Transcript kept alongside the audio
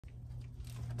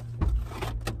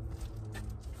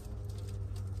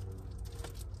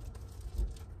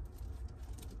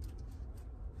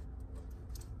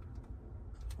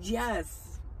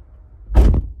Yes.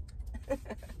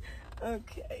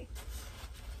 Okay.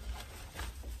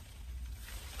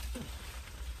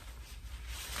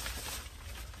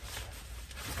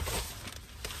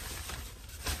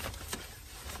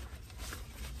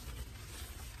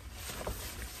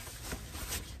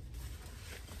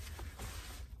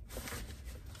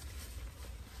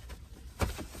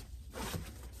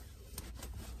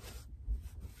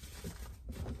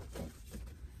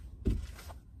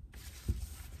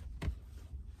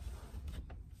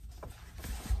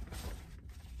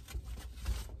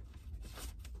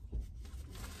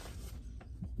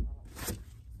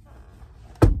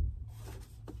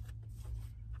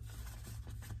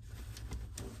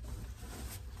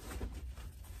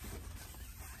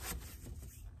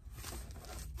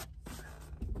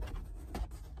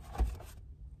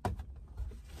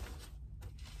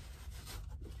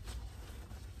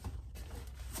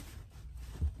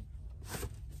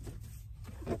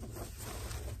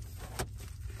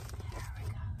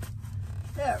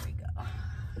 There we go.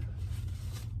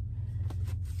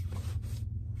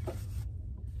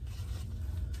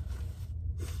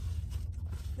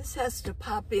 This has to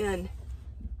pop in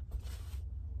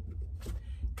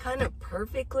kind of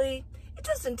perfectly. It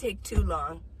doesn't take too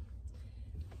long.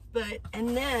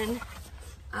 And then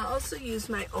I also use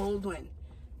my old one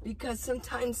because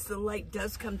sometimes the light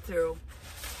does come through.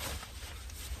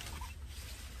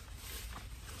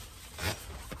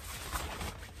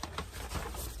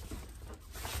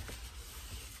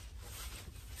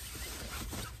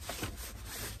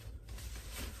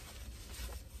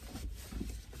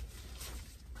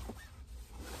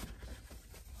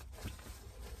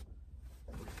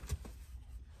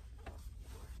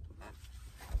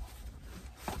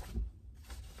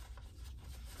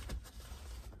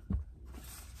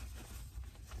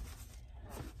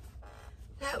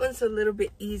 That one's a little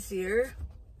bit easier.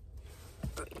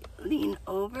 Lean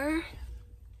over.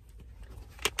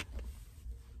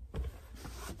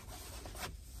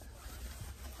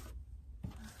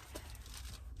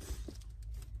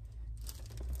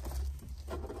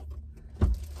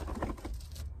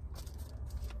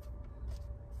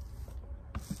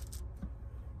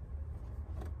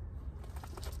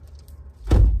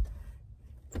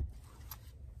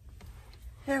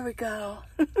 There we go.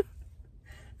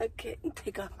 Okay,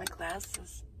 take off my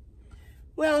glasses.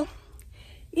 Well,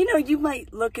 you know, you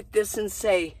might look at this and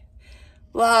say,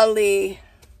 Lolly,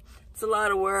 it's a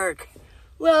lot of work.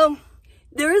 Well,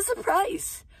 there is a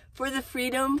price for the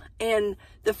freedom, and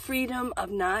the freedom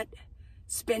of not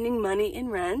spending money in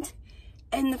rent,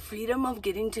 and the freedom of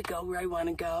getting to go where I want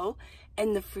to go,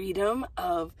 and the freedom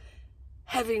of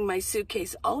having my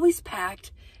suitcase always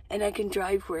packed and I can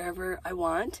drive wherever I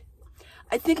want.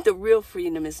 I think the real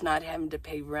freedom is not having to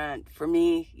pay rent. For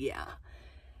me, yeah.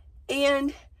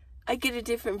 And I get a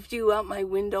different view out my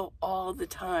window all the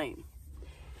time.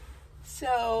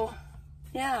 So,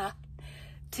 yeah.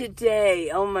 Today,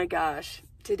 oh my gosh.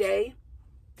 Today,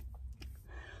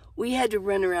 we had to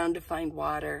run around to find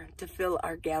water to fill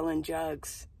our gallon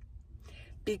jugs.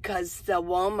 Because the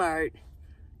Walmart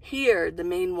here, the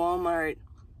main Walmart,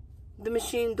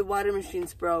 the water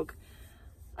machine's broke.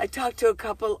 I talked to a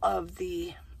couple of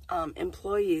the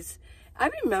employees. I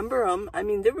remember them. I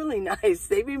mean, they're really nice.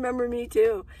 They remember me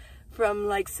too from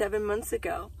like 7 months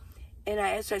ago. And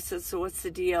I asked her, I said, so what's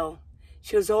the deal?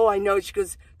 She goes, oh, I know. She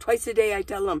goes, twice a day I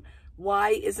tell them, why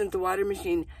isn't the water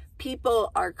machine?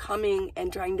 People are coming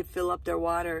and trying to fill up their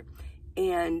water.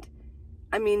 And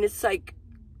I mean, it's like,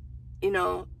 you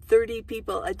know, 30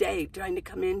 people a day trying to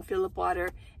come in, fill up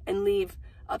water, and leave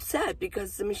upset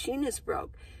because the machine is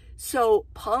broke. So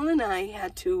Paul and I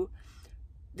had to,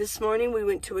 this morning we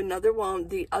went to another Walmart,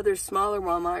 the other smaller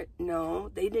Walmart. No,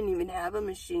 they didn't even have a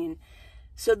machine.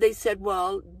 So they said,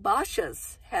 well,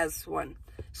 Bosch's has one.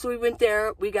 So we went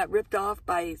there. We got ripped off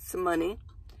by some money.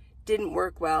 Didn't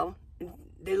work well.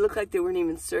 They looked like they weren't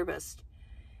even serviced.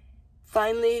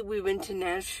 Finally, we went to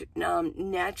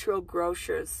Natural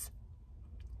Grocers.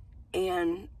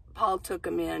 And Paul took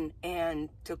them in and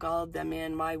took all of them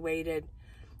in while I waited.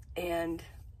 And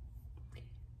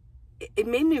it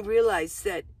made me realize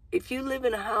that if you live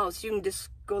in a house, you can just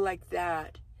go like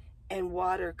that and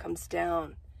water comes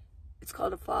down. It's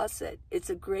called a faucet. It's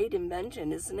a great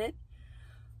invention, isn't it?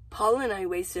 Paul and I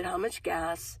wasted how much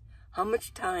gas, how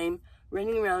much time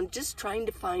running around just trying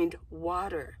to find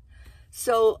water.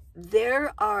 So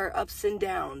there are ups and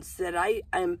downs that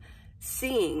I'm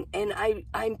seeing, and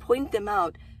I point them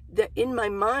out. In my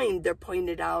mind, they're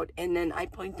pointed out, and then I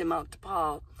point them out to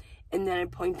Paul. And then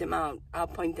I'll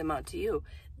point them out to you.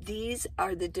 These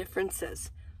are the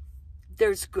differences.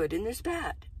 There's good and there's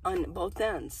bad on both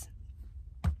ends.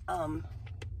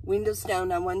 windows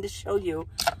down. I wanted to show you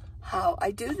how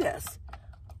I do this.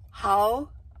 How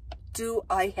do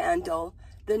I handle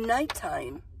the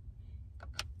nighttime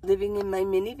living in my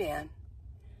minivan?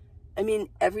 I mean,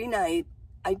 every night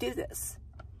I do this.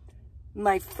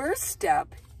 My first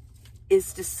step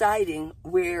is deciding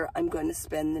where I'm going to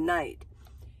spend the night.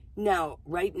 Now,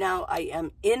 right now I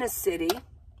am in a city.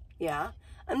 Yeah,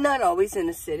 I'm not always in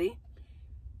a city.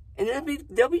 And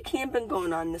there'll be camping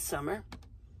going on this summer.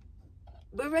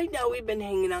 But right now we've been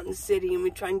hanging out in the city and we're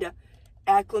trying to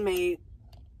acclimate,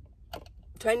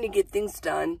 trying to get things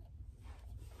done.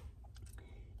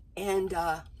 And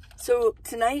so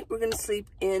tonight we're going to sleep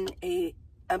in a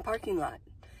parking lot.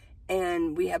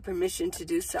 And we have permission to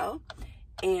do so.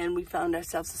 And we found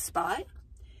ourselves a spot.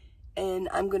 And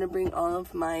I'm going to bring all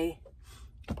of my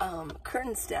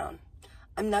curtains down.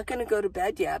 I'm not going to go to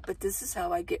bed yet, but this is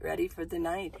how I get ready for the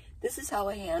night. This is how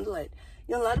I handle it.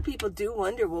 You know, a lot of people do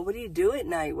wonder, well, what do you do at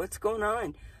night? What's going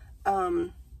on?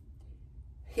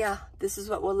 Yeah, this is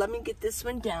what, well, let me get this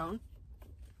one down.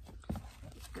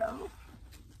 Let's go.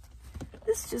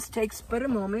 This just takes but a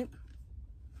moment.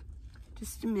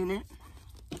 Just a minute.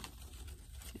 There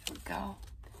we go.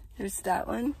 There's that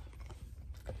one.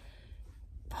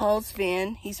 Paul's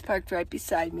van, he's parked right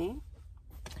beside me.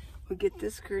 We'll get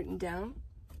this curtain down.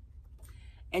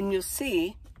 And you'll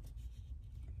see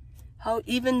how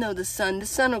even though the sun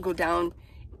will go down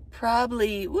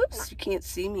probably, whoops, you can't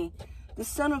see me. The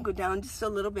sun will go down just a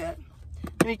little bit.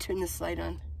 Let me turn this light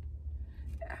on.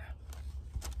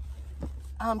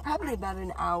 Probably about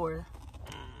an hour.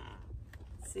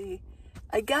 See,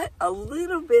 I got a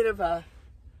little bit of a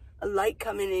light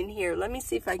coming in here. Let me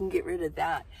see if I can get rid of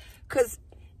that. Because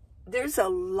there's a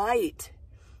light,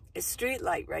 a street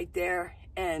light right there,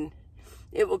 and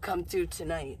it will come through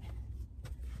tonight.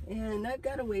 And I've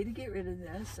got a way to get rid of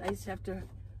this. I just have to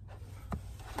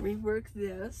rework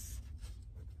this.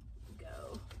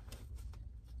 Go.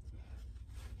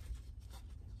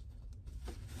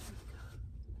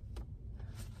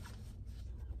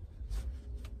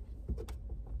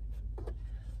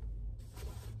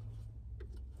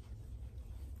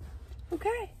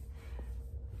 Okay.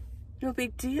 No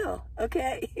big deal.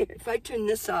 Okay. If I turn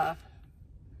this off,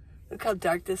 look how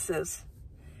dark this is.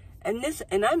 And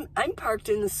I'm parked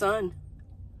in the sun.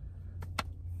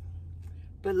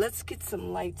 But let's get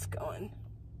some lights going.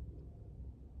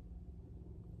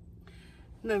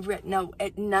 Now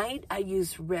at night I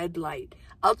use red light.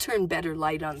 I'll turn better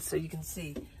light on so you can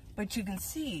see. But you can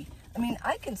see, I mean,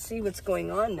 I can see what's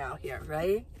going on now here,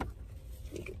 right?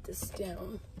 Let me get this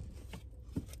down.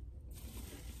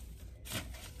 Push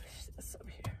this up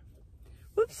here.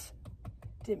 Whoops.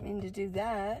 Didn't mean to do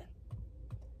that.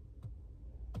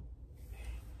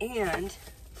 And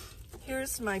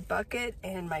here's my bucket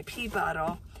and my pee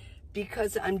bottle.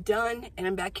 Because I'm done and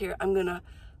I'm back here, I'm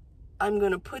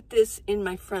gonna put this in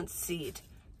my front seat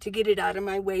to get it out of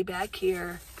my way back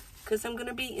here, because I'm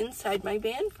gonna be inside my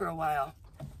van for a while.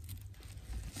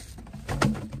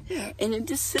 Yeah, and it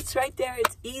just sits right there.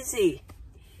 It's easy.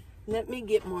 Let me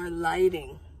get more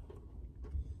lighting.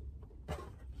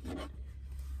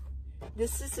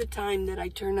 This is the time that I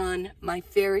turn on my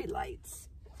fairy lights.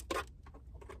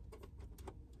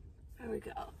 There we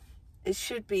go. It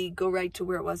should be, go right to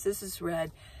where it was. This is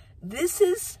red. This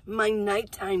is my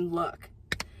nighttime look.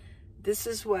 This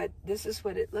is what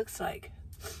it looks like.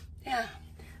 Yeah.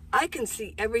 I can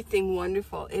see everything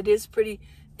wonderful. It's pretty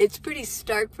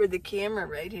stark for the camera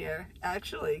right here,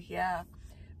 actually, yeah.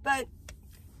 But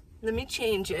let me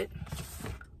change it.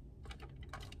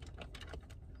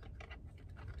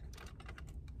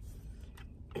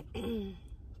 Okay.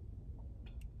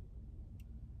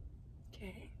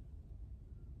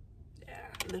 Yeah,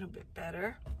 a little bit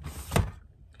better.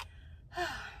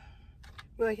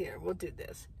 Well, here, we'll do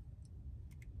this.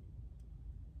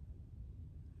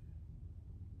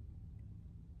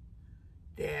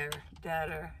 There,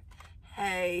 better.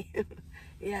 Hey,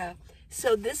 yeah.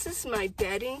 So this is my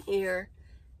bedding here,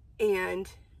 and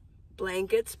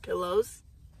blankets, pillows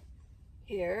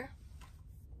here.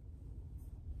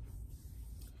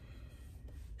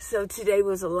 So today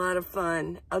was a lot of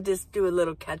fun. I'll just do a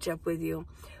little catch up with you.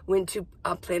 Went to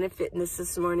Planet Fitness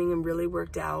this morning and really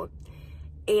worked out.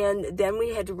 And then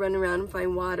we had to run around and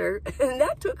find water, and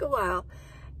that took a while.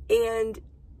 And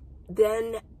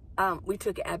then we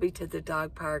took Abby to the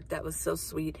dog park. That was so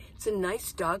sweet. It's a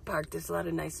nice dog park. There's a lot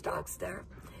of nice dogs there.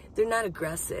 They're not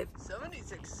aggressive.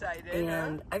 Somebody's excited.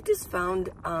 And I've just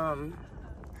found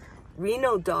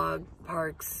Reno dog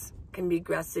parks can be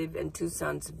aggressive, and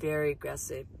Tucson's very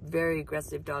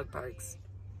aggressive dog parks.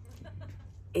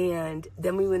 And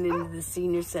then we went into the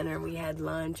senior center and we had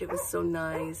lunch. It was so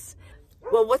nice.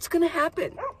 Well, what's going to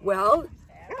happen? Well,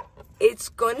 it's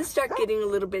going to start getting a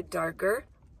little bit darker.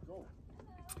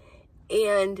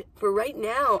 And for right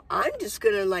now, I'm just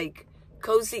going to like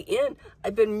cozy in.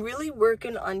 I've been really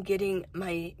working on getting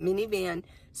my minivan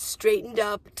straightened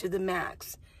up to the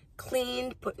max.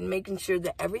 Cleaned, making sure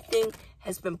that everything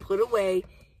has been put away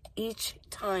each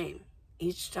time.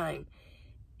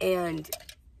 And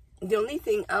the only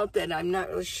thing out that I'm not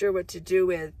really sure what to do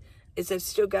with is I've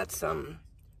still got some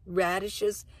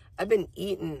radishes. I've been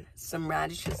eating some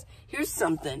radishes. Here's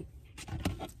something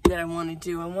that I want to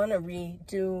do. I want to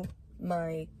redo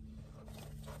my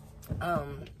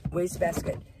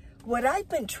wastebasket. What I've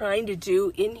been trying to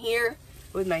do in here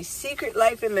with my secret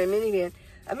life in my minivan,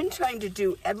 I've been trying to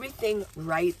do everything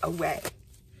right away.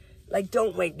 Like,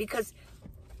 don't wait, because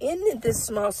in this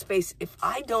small space, if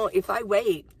I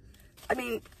wait, I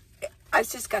mean, I've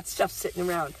just got stuff sitting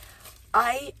around.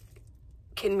 I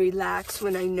can relax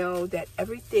when I know that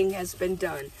everything has been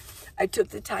done. I took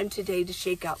the time today to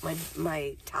shake out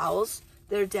my towels.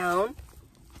 They're down.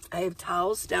 I have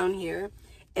towels down here,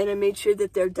 and I made sure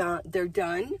that they're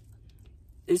done.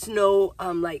 There's no,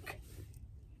 like,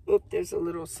 oop, there's a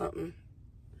little something.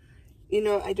 You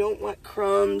know, I don't want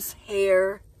crumbs,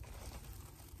 hair.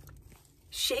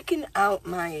 Shaking out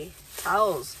my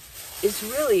towels is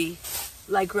really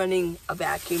like running a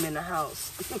vacuum in a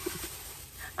house.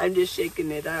 I'm just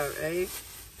shaking it out, right?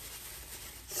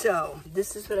 So,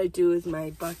 this is what I do with my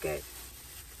bucket.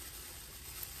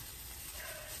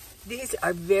 These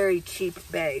are very cheap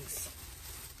bags.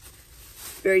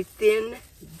 Very thin,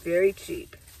 very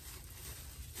cheap.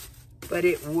 But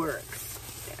it works.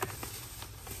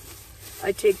 Yeah.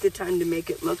 I take the time to make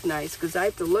it look nice because I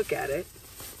have to look at it.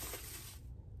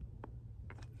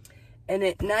 And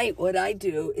at night, what I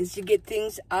do is to get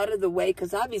things out of the way,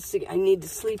 because obviously I need to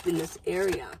sleep in this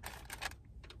area.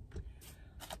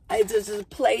 There's a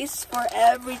place for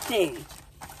everything.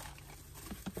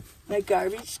 My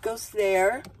garbage goes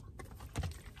there.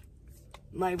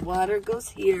 My water goes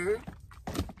here.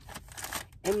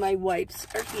 And my wipes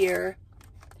are here.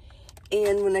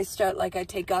 And when I start, like I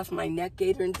take off my neck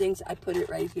gaiter and things, I put it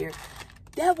right here.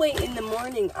 That way in the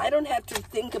morning, I don't have to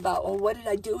think about, oh, what did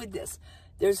I do with this?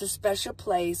 There's a special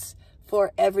place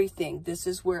for everything. This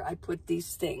is where I put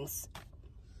these things.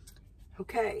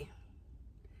 Okay.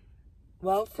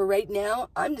 Well, for right now,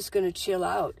 I'm just going to chill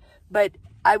out. But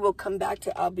I will come back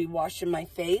to, I'll be washing my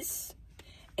face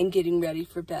and getting ready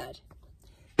for bed.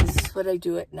 This is what I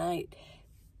do at night.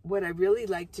 What I really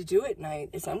like to do at night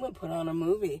is I'm going to put on a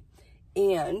movie.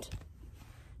 And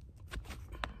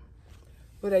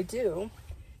what I do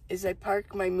is I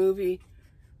park my movie.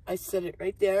 I set it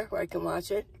right there where I can watch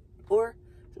it, or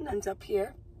sometimes up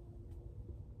here.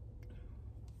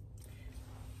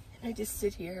 And I just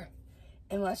sit here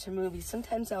and watch a movie.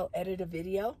 Sometimes I'll edit a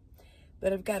video,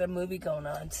 but I've got a movie going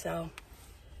on. So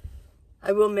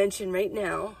I will mention right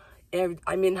now,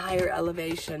 I'm in higher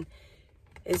elevation.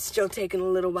 It's still taking a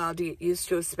little while to get used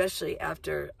to, especially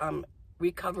after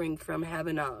recovering from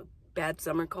having a bad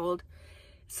summer cold.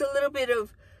 It's a little bit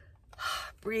of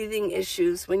breathing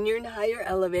issues when you're in higher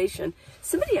elevation.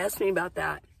 Somebody asked me about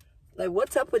that. Like,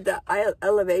 what's up with the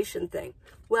elevation thing?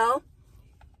 Well,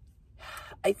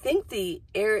 I think the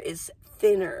air is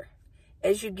thinner.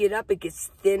 As you get up, it gets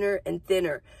thinner and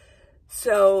thinner.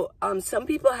 So some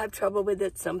people have trouble with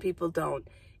it, some people don't.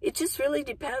 It just really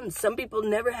depends. Some people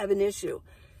never have an issue.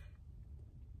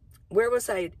 Where was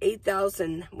I at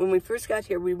 8,000? When we first got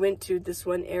here, we went to this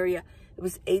one area. It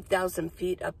was 8,000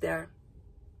 feet up there.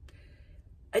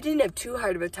 I didn't have too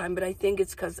hard of a time, but I think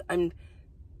it's because I'm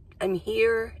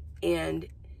here, and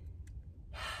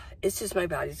it's just my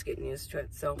body's getting used to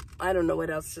it. So I don't know what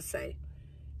else to say.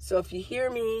 So if you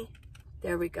hear me,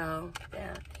 there we go.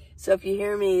 Yeah. So if you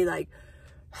hear me like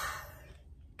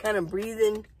kind of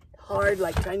breathing hard,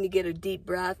 like trying to get a deep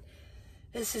breath,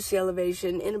 this is the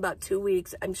elevation. In about 2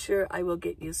 weeks, I'm sure I will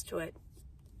get used to it.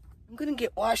 I'm going to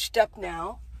get washed up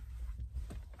now.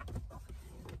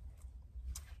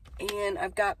 And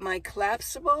I've got my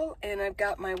collapsible and I've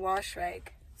got my wash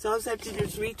rag. So all I have to do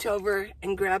is reach over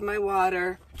and grab my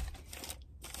water.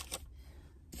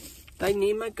 If I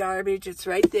need my garbage, it's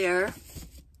right there.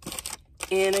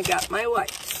 And I got my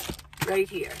wipes right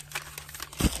here.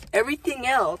 Everything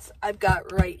else I've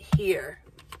got right here.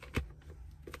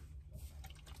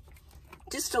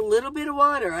 Just a little bit of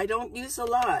water. I don't use a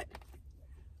lot.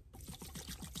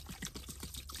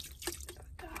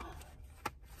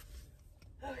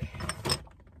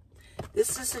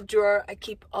 This is a drawer I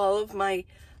keep all of my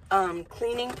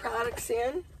cleaning products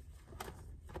in.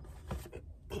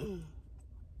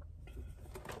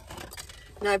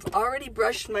 Now I've already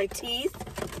brushed my teeth.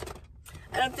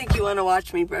 I don't think you want to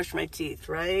watch me brush my teeth,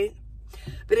 right?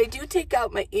 But I do take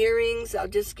out my earrings. I'll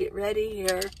just get ready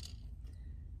here.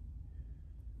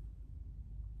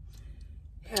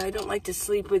 Yeah, I don't like to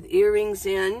sleep with earrings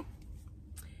in.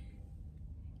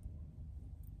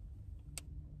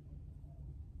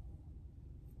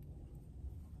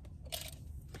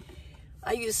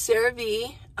 I use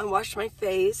CeraVe. I wash my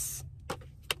face.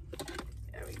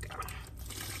 There we go.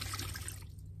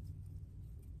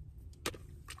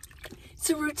 It's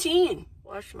a routine.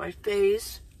 Wash my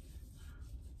face.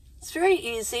 It's very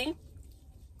easy.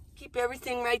 Keep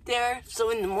everything right there. So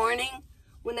in the morning,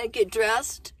 when I get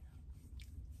dressed,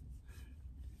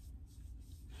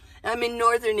 I'm in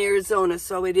northern Arizona,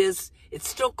 so it's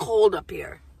still cold up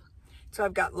here. So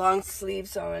I've got long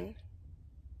sleeves on.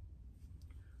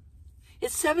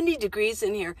 It's 70 degrees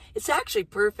in here. It's actually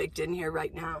perfect in here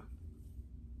right now.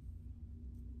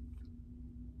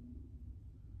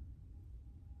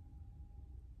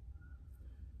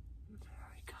 There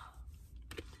we go.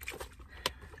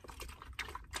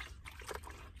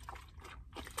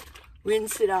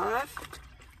 Rinse it off.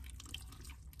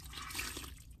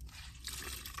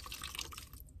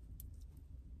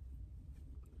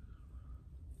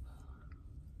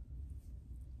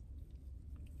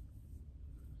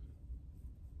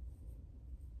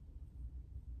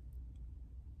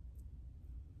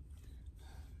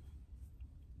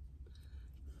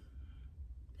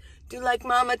 Do like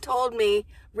Mama told me,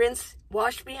 rinse,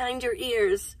 wash behind your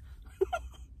ears.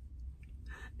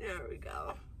 There we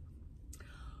go.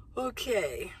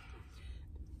 Okay.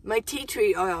 My tea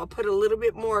tree oil, put a little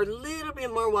bit more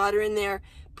water in there.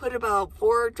 Put about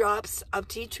 4 drops of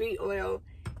tea tree oil,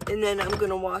 and then I'm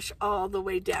gonna wash all the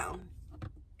way down.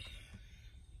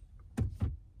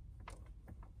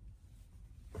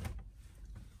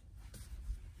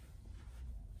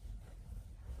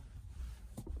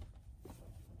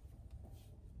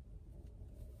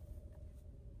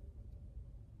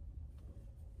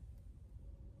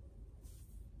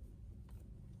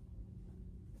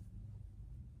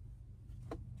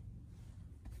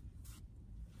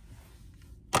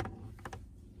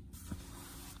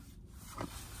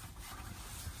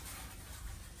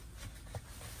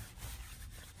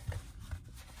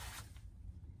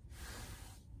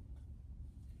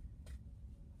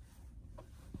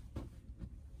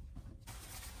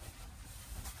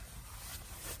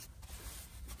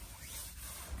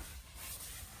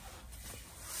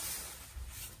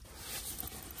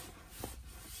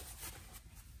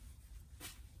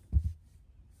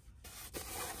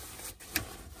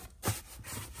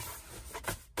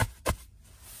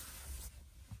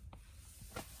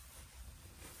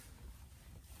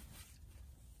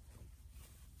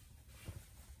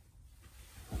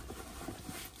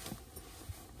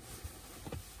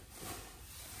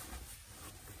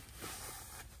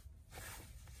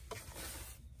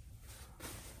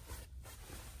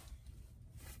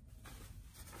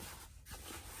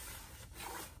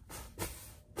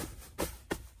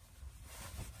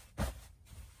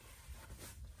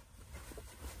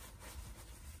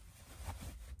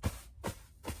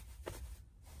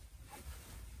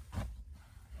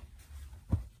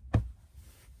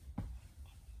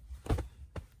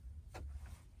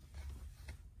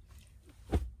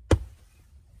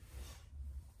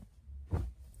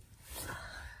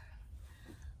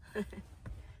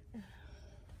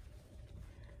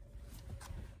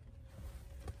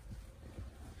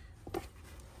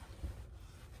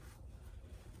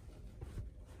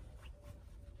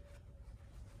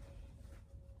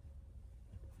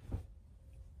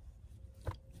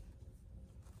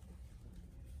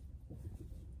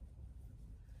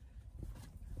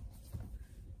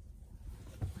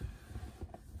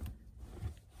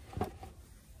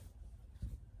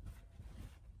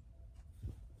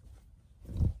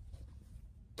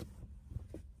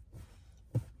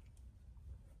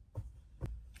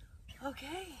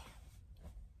 Okay.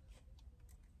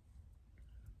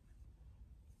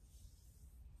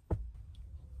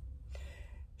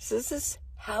 So this is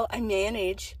how I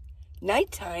manage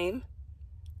nighttime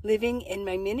living in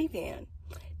my minivan.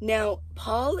 Now,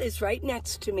 Paul is right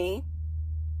next to me.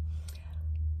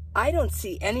 I don't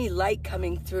see any light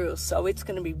coming through, so it's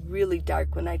going to be really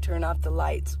dark when I turn off the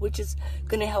lights, which is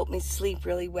going to help me sleep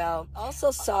really well. Also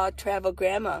saw Travel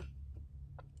Grandma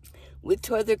with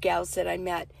 2 other gals that I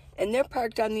met, and they're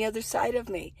parked on the other side of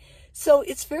me. So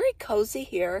it's very cozy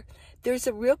here. There's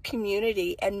a real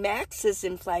community, and Max is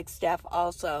in Flagstaff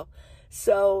also.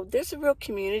 So there's a real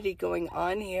community going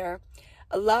on here.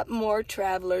 A lot more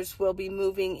travelers will be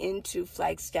moving into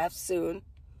Flagstaff soon.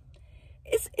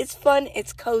 It's fun,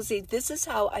 it's cozy. This is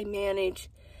how I manage,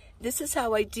 this is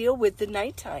how I deal with the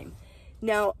nighttime.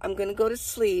 Now, I'm going to go to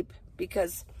sleep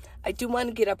because I do want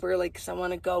to get up early because I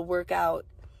want to go work out.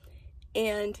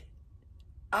 And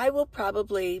I will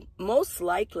probably, most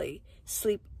likely,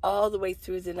 sleep all the way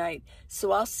through the night.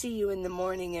 So I'll see you in the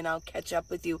morning and I'll catch up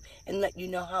with you and let you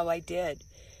know how I did.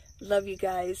 Love you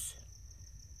guys.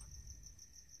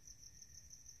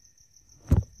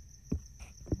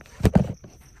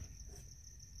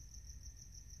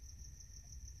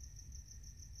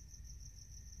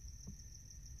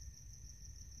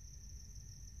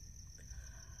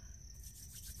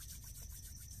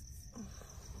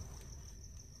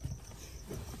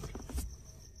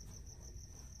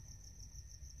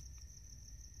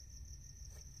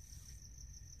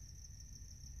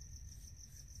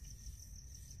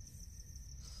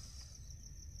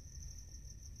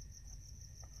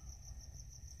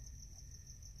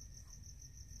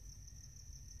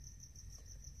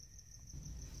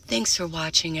 Thanks for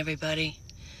watching, everybody.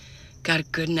 Got a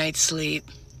good night's sleep.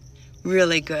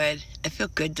 Really good. I feel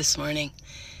good this morning.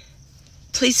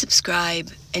 Please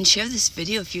subscribe and share this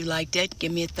video if you liked it.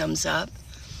 Give me a thumbs up.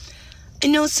 I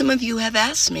know some of you have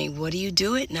asked me, what do you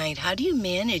do at night? How do you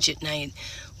manage at night?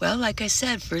 Well, like I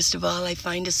said, first of all, I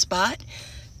find a spot,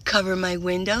 cover my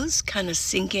windows, kind of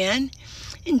sink in,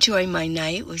 enjoy my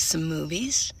night with some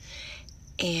movies,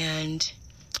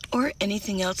 or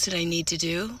anything else that I need to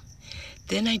do.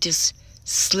 Then I just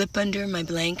slip under my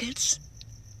blankets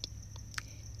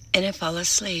and I fall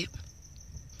asleep.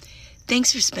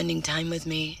 Thanks for spending time with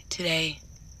me today.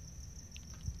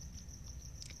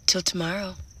 Till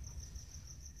tomorrow.